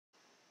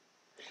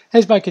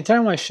Hey, Mike, today I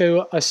want to show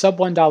you a sub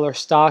 $1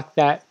 stock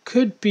that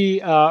could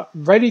be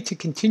ready to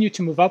continue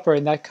to move upward,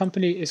 and that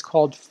company is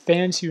called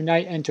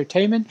FansUnite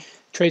Entertainment.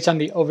 Trades on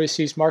the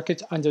overseas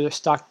markets under the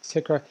stock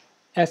ticker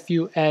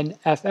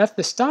FUNFF.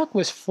 The stock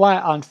was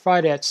flat on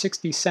Friday at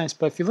 60 cents,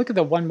 but if you look at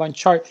the 1-month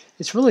chart,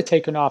 it's really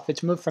taken off.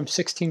 It's moved from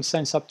 16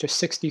 cents up to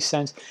 60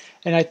 cents,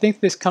 and I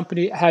think this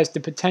company has the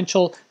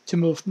potential to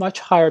move much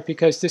higher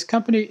because this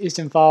company is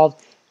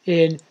involved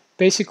in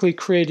basically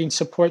creating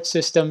support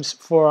systems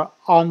for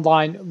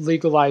online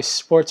legalized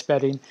sports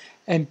betting.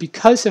 And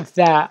because of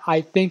that, I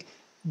think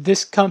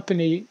this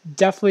company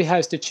definitely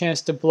has the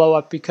chance to blow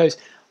up because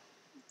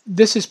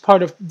this is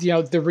part of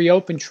the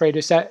reopen trade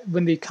is that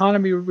when the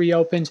economy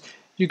reopens,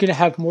 you're going to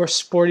have more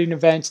sporting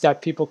events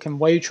that people can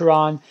wager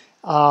on.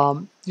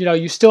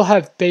 You still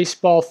have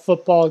baseball,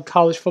 football,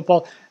 college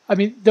football. I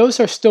mean,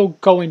 those are still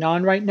going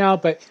on right now,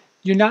 but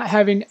you're not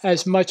having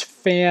as much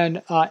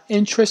fan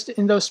interest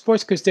in those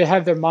sports because they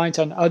have their minds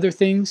on other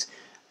things,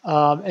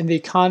 and the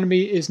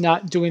economy is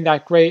not doing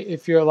that great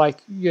if you're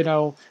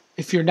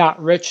if you're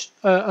not rich,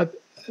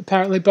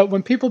 apparently. But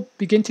when people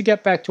begin to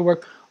get back to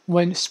work,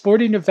 when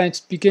sporting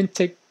events begin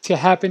to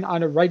happen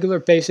on a regular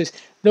basis,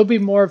 there'll be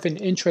more of an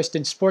interest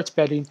in sports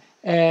betting,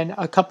 and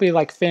a company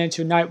like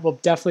FansUnite will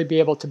definitely be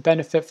able to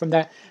benefit from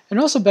that and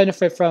also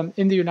benefit from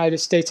in the United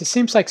States. It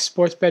seems like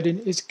sports betting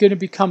is going to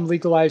become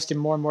legalized in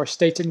more and more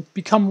states and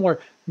become more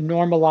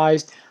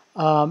normalized.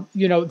 The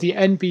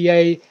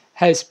NBA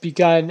has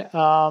begun,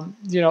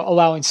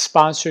 allowing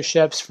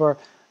sponsorships for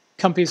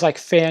companies like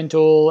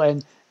FanDuel,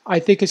 and I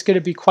think it's going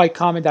to be quite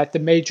common that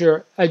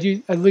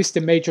at least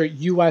the major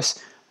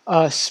U.S.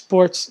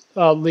 Sports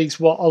leagues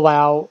will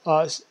allow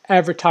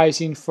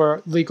advertising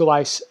for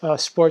legalized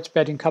sports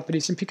betting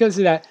companies. And because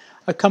of that,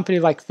 a company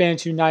like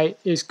FansUnite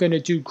is going to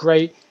do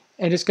great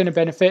and it's going to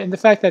benefit. And the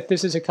fact that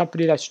this is a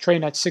company that's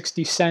trading at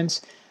 60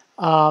 cents,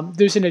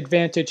 there's an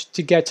advantage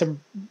to get some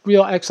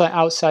real excellent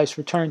outsized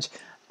returns.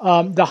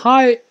 The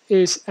high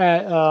is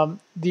at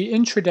the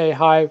intraday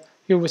high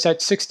here was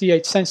at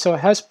 68 cents, so it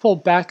has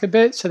pulled back a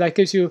bit, so that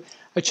gives you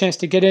a chance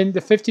to get in.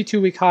 The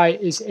 52-week high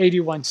is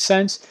 81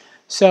 cents.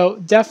 So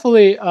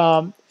definitely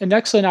an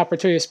excellent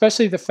opportunity,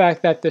 especially the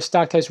fact that the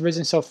stock has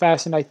risen so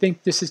fast. And I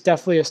think this is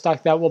definitely a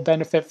stock that will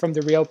benefit from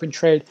the reopen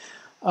trade.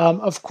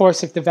 Of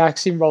course, if the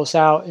vaccine rolls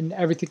out and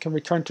everything can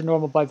return to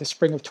normal by the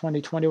spring of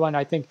 2021,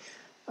 I think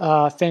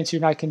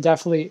FansUnite can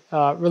definitely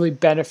really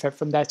benefit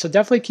from that. So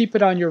definitely keep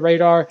it on your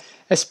radar,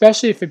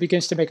 especially if it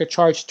begins to make a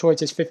charge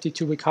towards its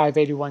 52-week high of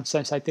 81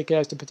 cents. I think it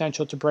has the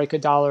potential to break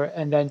 $1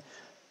 and then,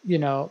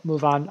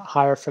 move on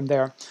higher from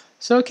there.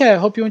 So, okay, I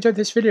hope you enjoyed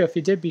this video. If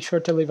you did, be sure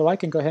to leave a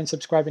like and go ahead and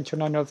subscribe and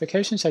turn on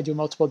notifications. I do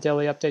multiple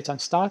daily updates on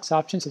stocks,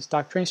 options, and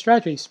stock trading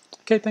strategies.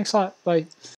 Okay, thanks a lot. Bye.